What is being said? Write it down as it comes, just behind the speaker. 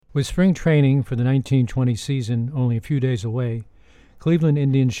With spring training for the 1920 season only a few days away, Cleveland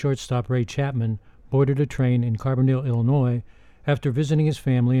Indians shortstop Ray Chapman boarded a train in Carbondale, Illinois, after visiting his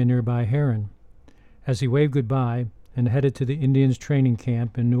family in nearby Herrin. As he waved goodbye and headed to the Indians training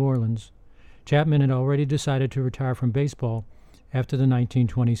camp in New Orleans, Chapman had already decided to retire from baseball after the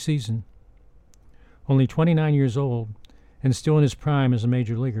 1920 season. Only 29 years old and still in his prime as a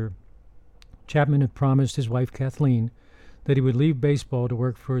major leaguer, Chapman had promised his wife Kathleen that he would leave baseball to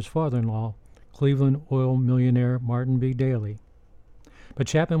work for his father-in-law, Cleveland oil millionaire Martin B. Daly. But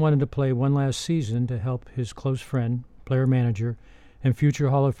Chapman wanted to play one last season to help his close friend, player-manager, and future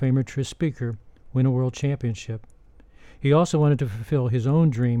Hall of Famer Tris Speaker win a world championship. He also wanted to fulfill his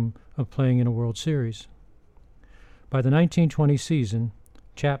own dream of playing in a World Series. By the 1920 season,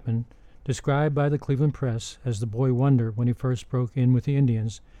 Chapman, described by the Cleveland Press as the boy wonder when he first broke in with the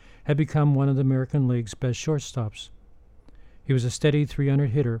Indians, had become one of the American League's best shortstops. He was a steady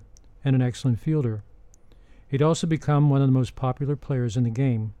 300 hitter and an excellent fielder. He'd also become one of the most popular players in the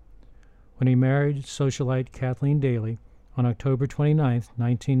game. When he married socialite Kathleen Daly on October 29,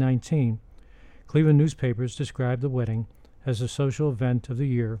 1919, Cleveland newspapers described the wedding as a social event of the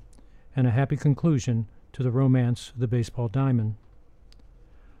year and a happy conclusion to the romance of the baseball diamond.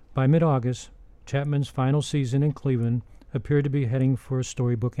 By mid-August, Chapman's final season in Cleveland appeared to be heading for a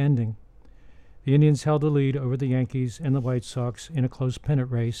storybook ending. The Indians held the lead over the Yankees and the White Sox in a close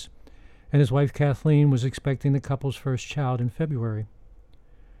pennant race, and his wife Kathleen was expecting the couple's first child in February.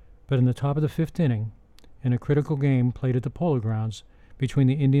 But in the top of the fifth inning, in a critical game played at the Polo Grounds between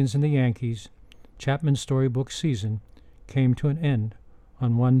the Indians and the Yankees, Chapman's storybook season came to an end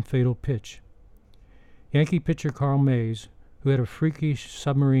on one fatal pitch. Yankee pitcher Carl Mays, who had a freakish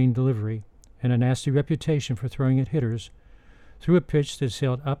submarine delivery and a nasty reputation for throwing at hitters, threw a pitch that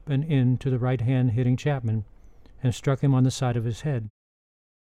sailed up and in to the right-hand hitting Chapman and struck him on the side of his head.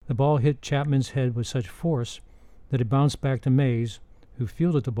 The ball hit Chapman's head with such force that it bounced back to Mays, who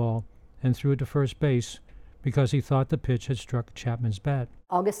fielded the ball and threw it to first base because he thought the pitch had struck Chapman's bat.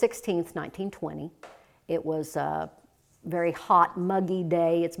 August 16th, 1920. It was a very hot, muggy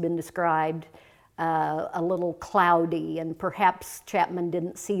day. It's been described a little cloudy, and perhaps Chapman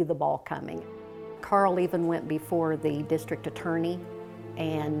didn't see the ball coming. Carl even went before the district attorney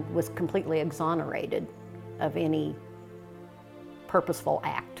and was completely exonerated of any purposeful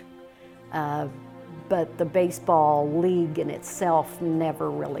act. But the baseball league in itself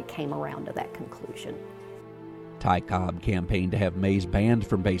never really came around to that conclusion. Ty Cobb campaigned to have Mays banned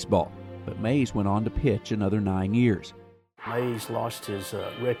from baseball, but Mays went on to pitch another 9 years. Mays lost his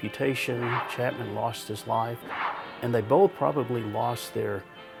reputation, Chapman lost his life, and they both probably lost their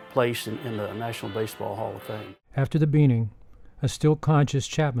place in the National Baseball Hall of Fame. After the beating, a still conscious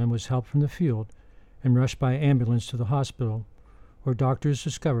Chapman was helped from the field and rushed by ambulance to the hospital, where doctors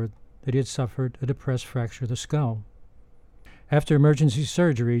discovered that he had suffered a depressed fracture of the skull. After emergency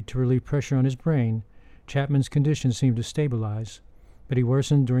surgery to relieve pressure on his brain, Chapman's condition seemed to stabilize, but he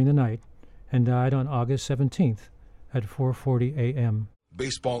worsened during the night and died on August 17th at 4:40 a.m.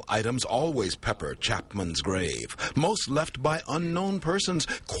 Baseball items always pepper Chapman's grave, most left by unknown persons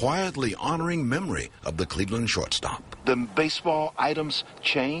quietly honoring memory of the Cleveland shortstop. The baseball items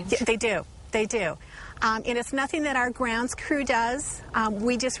change? Yeah, they do. They do. And it's nothing that our grounds crew does.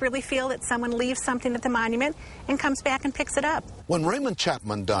 We just really feel that someone leaves something at the monument and comes back and picks it up. When Raymond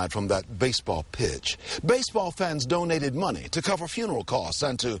Chapman died from that baseball pitch, baseball fans donated money to cover funeral costs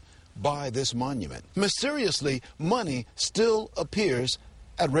and to buy this monument. Mysteriously, money still appears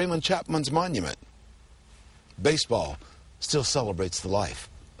at Raymond Chapman's monument. Baseball still celebrates the life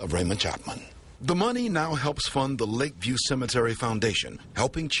of Raymond Chapman. The money now helps fund the Lakeview Cemetery Foundation,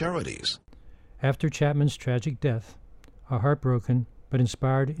 helping charities. After Chapman's tragic death, a heartbroken but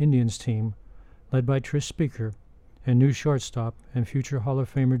inspired Indians team, led by Tris Speaker and new shortstop and future Hall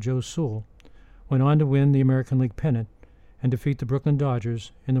of Famer Joe Sewell, went on to win the American League pennant and defeat the Brooklyn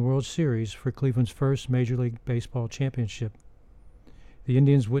Dodgers in the World Series for Cleveland's first Major League Baseball championship. The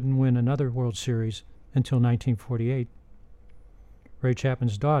Indians wouldn't win another World Series until 1948. Ray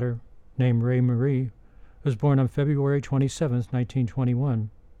Chapman's daughter, named Ray Marie, was born on February 27,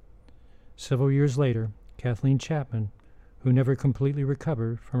 1921. Several years later, Kathleen Chapman, who never completely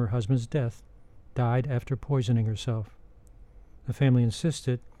recovered from her husband's death, died after poisoning herself. The family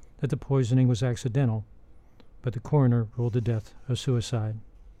insisted that the poisoning was accidental, but the coroner ruled the death a suicide.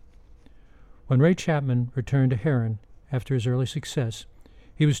 When Ray Chapman returned to Herrin after his early success,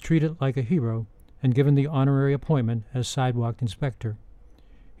 he was treated like a hero and given the honorary appointment as sidewalk inspector.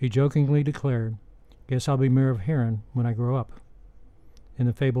 He jokingly declared, "Guess I'll be mayor of Herrin when I grow up." In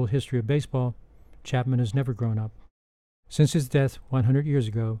the fabled history of baseball, Chapman has never grown up. Since his death 100 years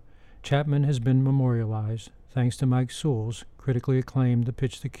ago, Chapman has been memorialized thanks to Mike Sewell's critically acclaimed The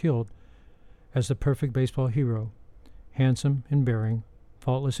Pitch That Killed as the perfect baseball hero, handsome in bearing,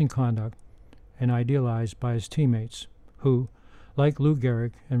 faultless in conduct, and idealized by his teammates, who, like Lou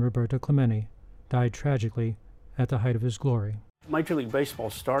Gehrig and Roberto Clemente, died tragically at the height of his glory. Major League Baseball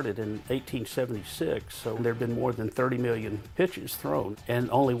started in 1876, so there have been more than 30 million pitches thrown,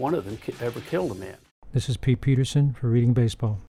 and only one of them ever killed a man. This is Pete Peterson for Reading Baseball.